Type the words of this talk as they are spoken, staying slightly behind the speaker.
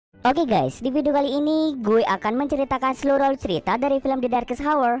Oke guys, di video kali ini gue akan menceritakan seluruh cerita dari film The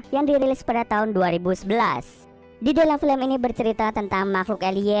DARKESR yang dirilis pada tahun 2011. Di dalam film ini bercerita tentang makhluk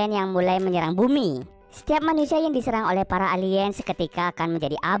alien yang mulai menyerang bumi. Setiap manusia yang diserang oleh para alien seketika akan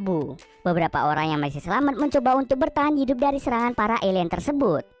menjadi abu. Beberapa orang yang masih selamat mencoba untuk bertahan hidup dari serangan para alien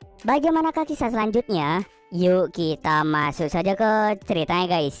tersebut. Bagaimanakah kisah selanjutnya? Yuk kita masuk saja ke ceritanya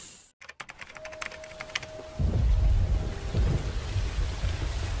guys.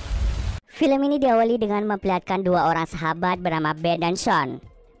 Film ini diawali dengan memperlihatkan dua orang sahabat bernama Ben dan Sean.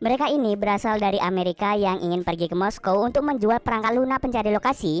 Mereka ini berasal dari Amerika yang ingin pergi ke Moskow untuk menjual perangkat lunak pencari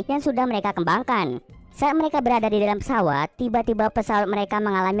lokasi yang sudah mereka kembangkan. Saat mereka berada di dalam pesawat, tiba-tiba pesawat mereka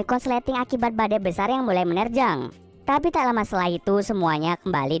mengalami konsleting akibat badai besar yang mulai menerjang. Tapi tak lama setelah itu semuanya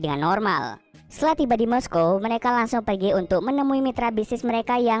kembali dengan normal. Setelah tiba di Moskow, mereka langsung pergi untuk menemui mitra bisnis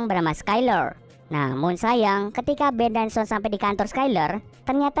mereka yang bernama Skyler. Namun sayang, ketika Ben dan Sean sampai di kantor Skyler,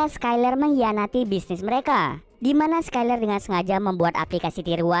 ternyata Skyler mengkhianati bisnis mereka, di mana Skyler dengan sengaja membuat aplikasi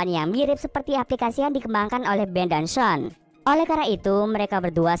tiruan yang mirip seperti aplikasi yang dikembangkan oleh Ben dan Sean. Oleh karena itu, mereka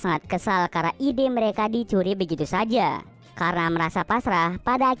berdua sangat kesal karena ide mereka dicuri begitu saja. Karena merasa pasrah,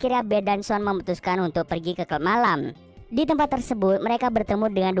 pada akhirnya Ben dan Sean memutuskan untuk pergi ke klub malam. Di tempat tersebut, mereka bertemu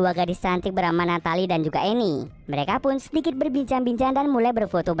dengan dua gadis cantik bernama Natalie dan juga Annie. Mereka pun sedikit berbincang-bincang dan mulai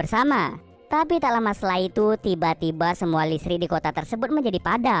berfoto bersama. Tapi tak lama setelah itu, tiba-tiba semua listrik di kota tersebut menjadi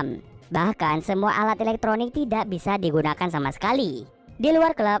padam. Bahkan semua alat elektronik tidak bisa digunakan sama sekali. Di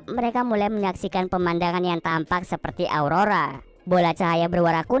luar klub, mereka mulai menyaksikan pemandangan yang tampak seperti aurora. Bola cahaya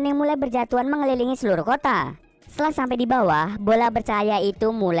berwarna kuning mulai berjatuhan mengelilingi seluruh kota. Setelah sampai di bawah, bola bercahaya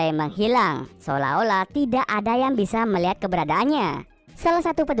itu mulai menghilang, seolah-olah tidak ada yang bisa melihat keberadaannya. Salah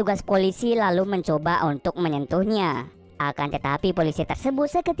satu petugas polisi lalu mencoba untuk menyentuhnya. Akan tetapi polisi tersebut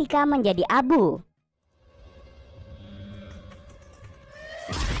seketika menjadi abu.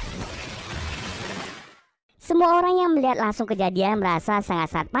 Semua orang yang melihat langsung kejadian merasa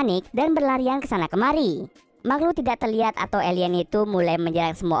sangat panik dan berlarian ke sana kemari. Makhluk tidak terlihat atau alien itu mulai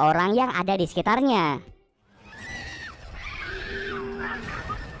menyerang semua orang yang ada di sekitarnya.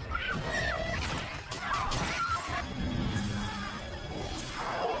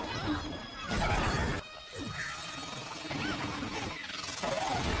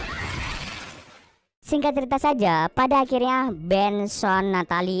 Singkat cerita saja, pada akhirnya Ben, Sean,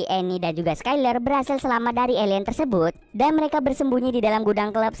 Natalie, Annie, dan juga Skyler berhasil selamat dari alien tersebut. Dan mereka bersembunyi di dalam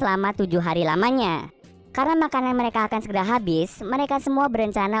gudang klub selama 7 hari lamanya. Karena makanan mereka akan segera habis, mereka semua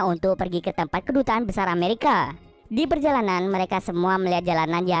berencana untuk pergi ke tempat kedutaan besar Amerika. Di perjalanan, mereka semua melihat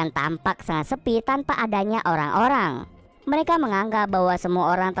jalanan yang tampak sangat sepi tanpa adanya orang-orang. Mereka menganggap bahwa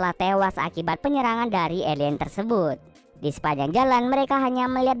semua orang telah tewas akibat penyerangan dari alien tersebut. Di sepanjang jalan mereka hanya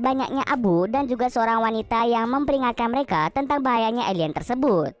melihat banyaknya abu dan juga seorang wanita yang memperingatkan mereka tentang bahayanya alien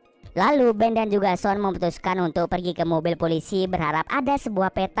tersebut. Lalu Ben dan juga Sean memutuskan untuk pergi ke mobil polisi berharap ada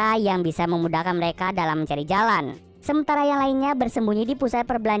sebuah peta yang bisa memudahkan mereka dalam mencari jalan. Sementara yang lainnya bersembunyi di pusat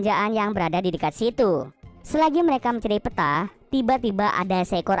perbelanjaan yang berada di dekat situ. Selagi mereka mencari peta, tiba-tiba ada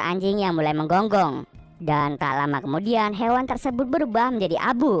seekor anjing yang mulai menggonggong. Dan tak lama kemudian hewan tersebut berubah menjadi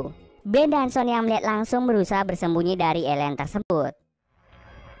abu. Ben dan Sean yang melihat langsung berusaha bersembunyi dari alien tersebut.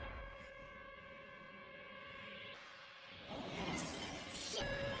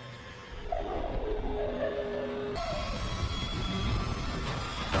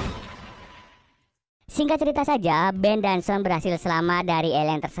 Singkat cerita saja, Ben dan Sean berhasil selamat dari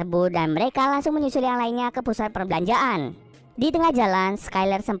alien tersebut dan mereka langsung menyusul yang lainnya ke pusat perbelanjaan. Di tengah jalan,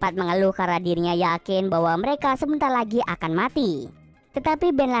 Skyler sempat mengeluh karena dirinya yakin bahwa mereka sebentar lagi akan mati.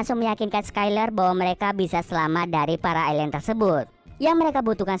 Tetapi Ben langsung meyakinkan Skyler bahwa mereka bisa selamat dari para alien tersebut. Yang mereka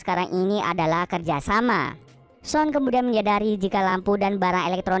butuhkan sekarang ini adalah kerjasama. Sean kemudian menyadari jika lampu dan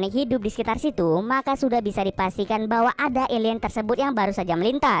barang elektronik hidup di sekitar situ, maka sudah bisa dipastikan bahwa ada alien tersebut yang baru saja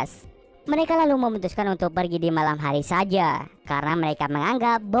melintas. Mereka lalu memutuskan untuk pergi di malam hari saja, karena mereka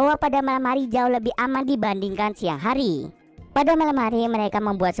menganggap bahwa pada malam hari jauh lebih aman dibandingkan siang hari. Pada malam hari mereka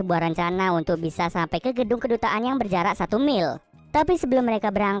membuat sebuah rencana untuk bisa sampai ke gedung kedutaan yang berjarak 1 mil. Tapi sebelum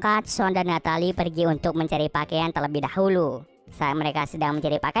mereka berangkat, Sean dan Natalie pergi untuk mencari pakaian terlebih dahulu. Saat mereka sedang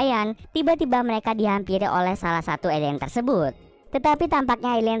mencari pakaian, tiba-tiba mereka dihampiri oleh salah satu alien tersebut. Tetapi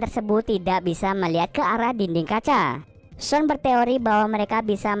tampaknya alien tersebut tidak bisa melihat ke arah dinding kaca. Sean berteori bahwa mereka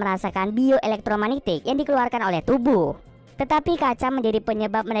bisa merasakan bioelektromagnetik yang dikeluarkan oleh tubuh. Tetapi kaca menjadi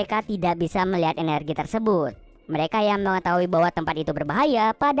penyebab mereka tidak bisa melihat energi tersebut. Mereka yang mengetahui bahwa tempat itu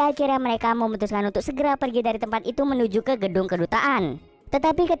berbahaya, pada akhirnya mereka memutuskan untuk segera pergi dari tempat itu menuju ke gedung kedutaan.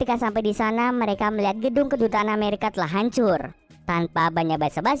 Tetapi ketika sampai di sana, mereka melihat gedung kedutaan Amerika telah hancur. Tanpa banyak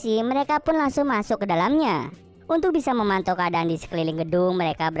basa-basi, mereka pun langsung masuk ke dalamnya. Untuk bisa memantau keadaan di sekeliling gedung,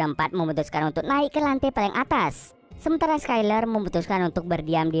 mereka berempat memutuskan untuk naik ke lantai paling atas. Sementara Skyler memutuskan untuk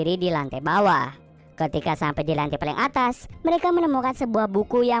berdiam diri di lantai bawah. Ketika sampai di lantai paling atas, mereka menemukan sebuah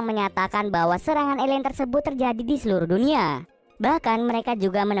buku yang menyatakan bahwa serangan alien tersebut terjadi di seluruh dunia. Bahkan mereka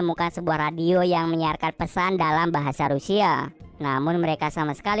juga menemukan sebuah radio yang menyiarkan pesan dalam bahasa Rusia. Namun mereka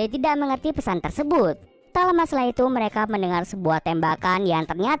sama sekali tidak mengerti pesan tersebut. Tak lama setelah itu mereka mendengar sebuah tembakan yang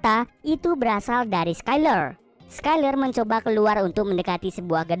ternyata itu berasal dari Skyler. Skyler mencoba keluar untuk mendekati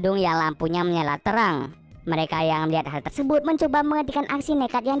sebuah gedung yang lampunya menyala terang. Mereka yang melihat hal tersebut mencoba menghentikan aksi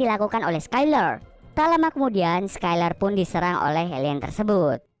nekat yang dilakukan oleh Skyler. Tak lama kemudian Skyler pun diserang oleh alien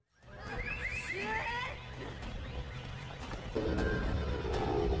tersebut.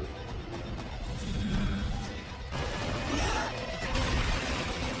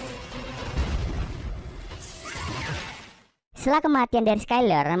 Setelah kematian dari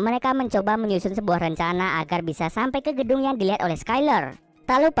Skyler, mereka mencoba menyusun sebuah rencana agar bisa sampai ke gedung yang dilihat oleh Skyler.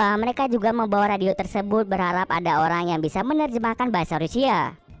 Tak lupa, mereka juga membawa radio tersebut berharap ada orang yang bisa menerjemahkan bahasa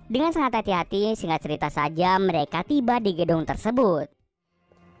Rusia. Dengan sangat hati-hati, singkat cerita saja, mereka tiba di gedung tersebut.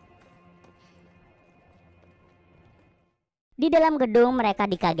 Di dalam gedung, mereka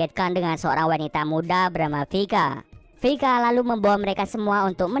dikagetkan dengan seorang wanita muda bernama Vika. Vika lalu membawa mereka semua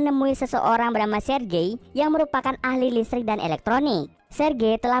untuk menemui seseorang bernama Sergei yang merupakan ahli listrik dan elektronik.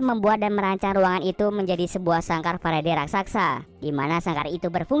 Sergei telah membuat dan merancang ruangan itu menjadi sebuah sangkar Faraday raksasa, di mana sangkar itu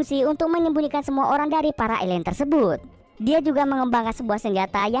berfungsi untuk menyembunyikan semua orang dari para alien tersebut. Dia juga mengembangkan sebuah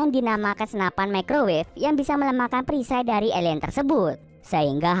senjata yang dinamakan senapan microwave yang bisa melemahkan perisai dari alien tersebut.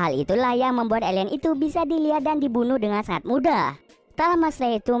 Sehingga hal itulah yang membuat alien itu bisa dilihat dan dibunuh dengan sangat mudah. Tak lama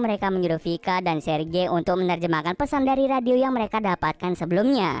setelah itu mereka menyuruh Vika dan Sergei untuk menerjemahkan pesan dari radio yang mereka dapatkan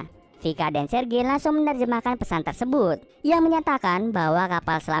sebelumnya. Vika dan Sergei langsung menerjemahkan pesan tersebut yang menyatakan bahwa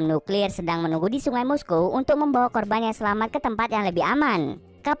kapal selam nuklir sedang menunggu di sungai Moskow untuk membawa korban yang selamat ke tempat yang lebih aman.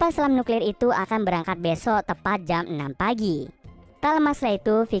 Kapal selam nuklir itu akan berangkat besok tepat jam 6 pagi. Tak lama setelah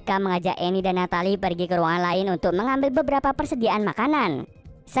itu Vika mengajak Annie dan Natalie pergi ke ruangan lain untuk mengambil beberapa persediaan makanan.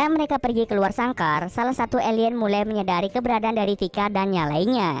 Saat mereka pergi keluar sangkar, salah satu alien mulai menyadari keberadaan dari Vika dan yang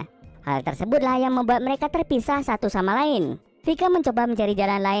lainnya. Hal tersebutlah yang membuat mereka terpisah satu sama lain. Vika mencoba mencari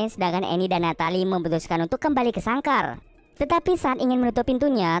jalan lain sedangkan Annie dan Natalie memutuskan untuk kembali ke sangkar. Tetapi saat ingin menutup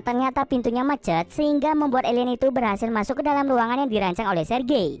pintunya, ternyata pintunya macet sehingga membuat alien itu berhasil masuk ke dalam ruangan yang dirancang oleh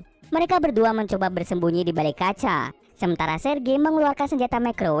Sergei. Mereka berdua mencoba bersembunyi di balik kaca, sementara Sergei mengeluarkan senjata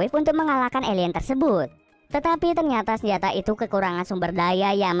microwave untuk mengalahkan alien tersebut. Tetapi ternyata senjata itu kekurangan sumber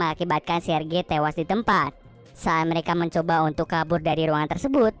daya yang mengakibatkan Sergei tewas di tempat. Saat mereka mencoba untuk kabur dari ruangan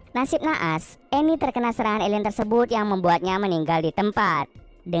tersebut, nasib naas, Annie terkena serangan alien tersebut yang membuatnya meninggal di tempat.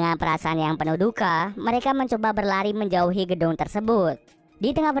 Dengan perasaan yang penuh duka, mereka mencoba berlari menjauhi gedung tersebut.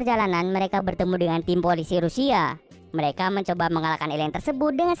 Di tengah perjalanan, mereka bertemu dengan tim polisi Rusia. Mereka mencoba mengalahkan alien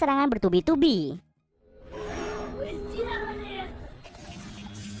tersebut dengan serangan bertubi-tubi.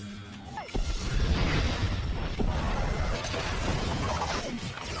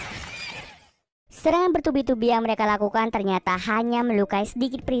 Serangan bertubi-tubi yang mereka lakukan ternyata hanya melukai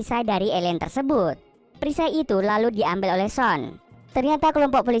sedikit perisai dari alien tersebut. Perisai itu lalu diambil oleh Sean. Ternyata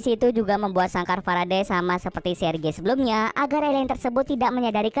kelompok polisi itu juga membuat sangkar Faraday sama seperti Sergei sebelumnya agar alien tersebut tidak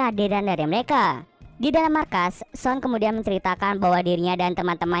menyadari kehadiran dari mereka. Di dalam markas, Sean kemudian menceritakan bahwa dirinya dan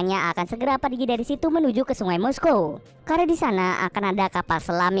teman-temannya akan segera pergi dari situ menuju ke sungai Moskow. Karena di sana akan ada kapal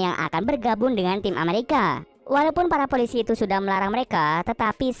selam yang akan bergabung dengan tim Amerika. Walaupun para polisi itu sudah melarang mereka,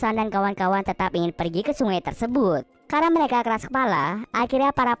 tetapi Sean dan kawan-kawan tetap ingin pergi ke sungai tersebut. Karena mereka keras kepala,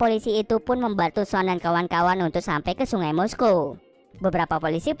 akhirnya para polisi itu pun membantu Sean dan kawan-kawan untuk sampai ke sungai Moskow. Beberapa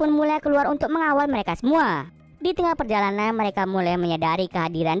polisi pun mulai keluar untuk mengawal mereka semua. Di tengah perjalanan mereka mulai menyadari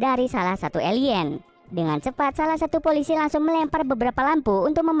kehadiran dari salah satu alien. Dengan cepat salah satu polisi langsung melempar beberapa lampu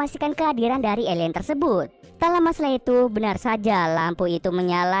untuk memastikan kehadiran dari alien tersebut. Tak lama setelah itu benar saja lampu itu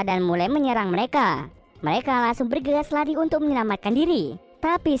menyala dan mulai menyerang mereka. Mereka langsung bergegas lari untuk menyelamatkan diri.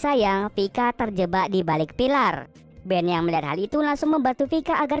 Tapi sayang, Vika terjebak di balik pilar. Ben yang melihat hal itu langsung membantu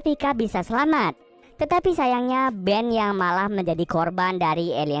Vika agar Vika bisa selamat. Tetapi sayangnya Ben yang malah menjadi korban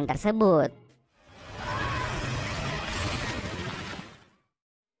dari alien tersebut.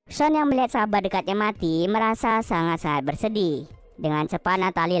 Sean yang melihat sahabat dekatnya mati merasa sangat-sangat bersedih. Dengan cepat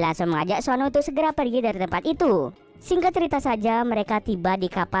Natalie langsung mengajak Sean untuk segera pergi dari tempat itu. Singkat cerita saja mereka tiba di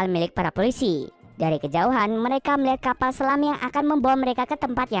kapal milik para polisi. Dari kejauhan mereka melihat kapal selam yang akan membawa mereka ke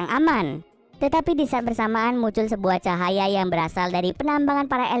tempat yang aman. Tetapi di saat bersamaan muncul sebuah cahaya yang berasal dari penambangan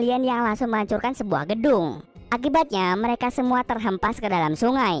para alien yang langsung menghancurkan sebuah gedung. Akibatnya mereka semua terhempas ke dalam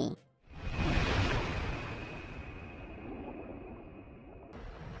sungai.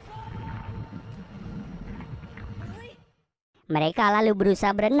 Mereka lalu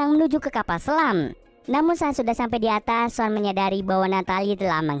berusaha berenang menuju ke kapal selam. Namun saat sudah sampai di atas, Sean menyadari bahwa Natalie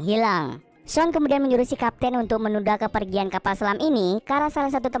telah menghilang. Sean kemudian menyuruh si kapten untuk menunda kepergian kapal selam ini karena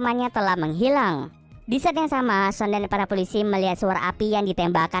salah satu temannya telah menghilang. Di saat yang sama, Sean dan para polisi melihat suara api yang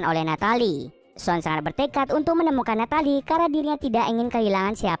ditembakkan oleh Natalie. Sean sangat bertekad untuk menemukan Natalie karena dirinya tidak ingin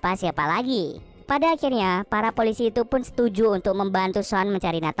kehilangan siapa-siapa lagi. Pada akhirnya, para polisi itu pun setuju untuk membantu Sean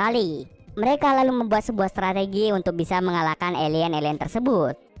mencari Natalie. Mereka lalu membuat sebuah strategi untuk bisa mengalahkan alien-alien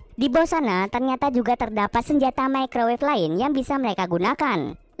tersebut. Di bawah sana ternyata juga terdapat senjata microwave lain yang bisa mereka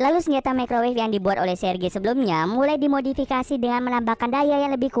gunakan. Lalu senjata microwave yang dibuat oleh Sergei sebelumnya mulai dimodifikasi dengan menambahkan daya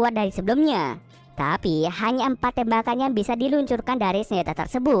yang lebih kuat dari sebelumnya. Tapi hanya 4 tembakan yang bisa diluncurkan dari senjata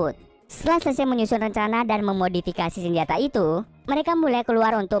tersebut. Setelah selesai menyusun rencana dan memodifikasi senjata itu, mereka mulai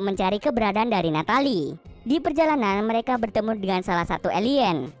keluar untuk mencari keberadaan dari Natalie. Di perjalanan mereka bertemu dengan salah satu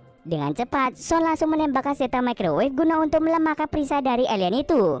alien. Dengan cepat, Sean langsung menembakkan senjata microwave guna untuk melemahkan perisai dari alien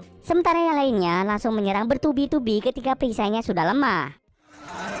itu. Sementara yang lainnya langsung menyerang bertubi-tubi ketika perisainya sudah lemah.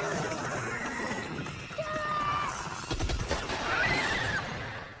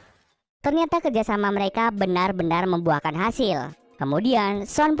 Ternyata kerjasama mereka benar-benar membuahkan hasil. Kemudian,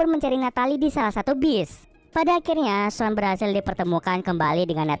 Sean pun mencari Natalie di salah satu bis. Pada akhirnya, Sean berhasil dipertemukan kembali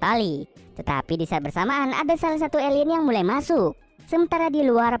dengan Natalie. Tetapi di saat bersamaan, ada salah satu alien yang mulai masuk. Sementara di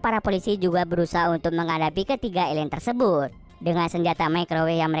luar, para polisi juga berusaha untuk menghadapi ketiga alien tersebut. Dengan senjata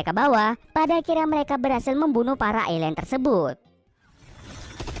microwave yang mereka bawa, pada akhirnya mereka berhasil membunuh para alien tersebut.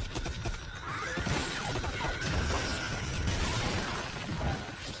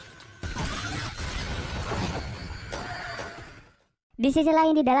 Di sisi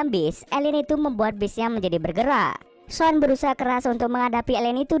lain di dalam bis, alien itu membuat bisnya menjadi bergerak. Sean berusaha keras untuk menghadapi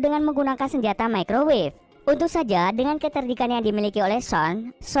alien itu dengan menggunakan senjata microwave. Untung saja dengan keterdikan yang dimiliki oleh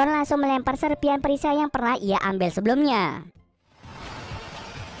Sean langsung melempar serpian perisai yang pernah ia ambil sebelumnya.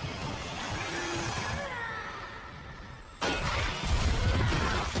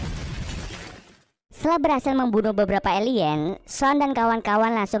 Setelah berhasil membunuh beberapa alien, Sean dan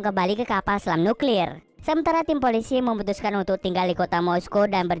kawan-kawan langsung kembali ke kapal selam nuklir. Sementara tim polisi memutuskan untuk tinggal di kota Moskow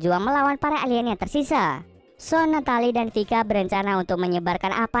dan berjuang melawan para alien yang tersisa. Sean, Natalie, dan Vika berencana untuk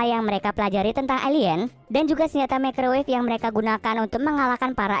menyebarkan apa yang mereka pelajari tentang alien dan juga senjata microwave yang mereka gunakan untuk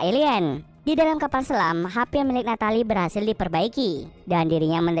mengalahkan para alien. Di dalam kapal selam, HP milik Natalie berhasil diperbaiki dan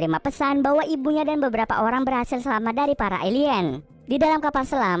dirinya menerima pesan bahwa ibunya dan beberapa orang berhasil selamat dari para alien. Di dalam kapal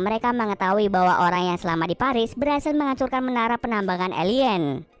selam, mereka mengetahui bahwa orang yang selamat di Paris berhasil menghancurkan menara penambangan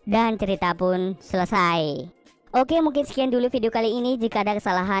alien. Dan cerita pun selesai. Oke, mungkin sekian dulu video kali ini. Jika ada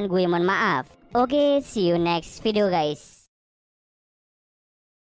kesalahan, gue mohon maaf. Oke, see you next video guys.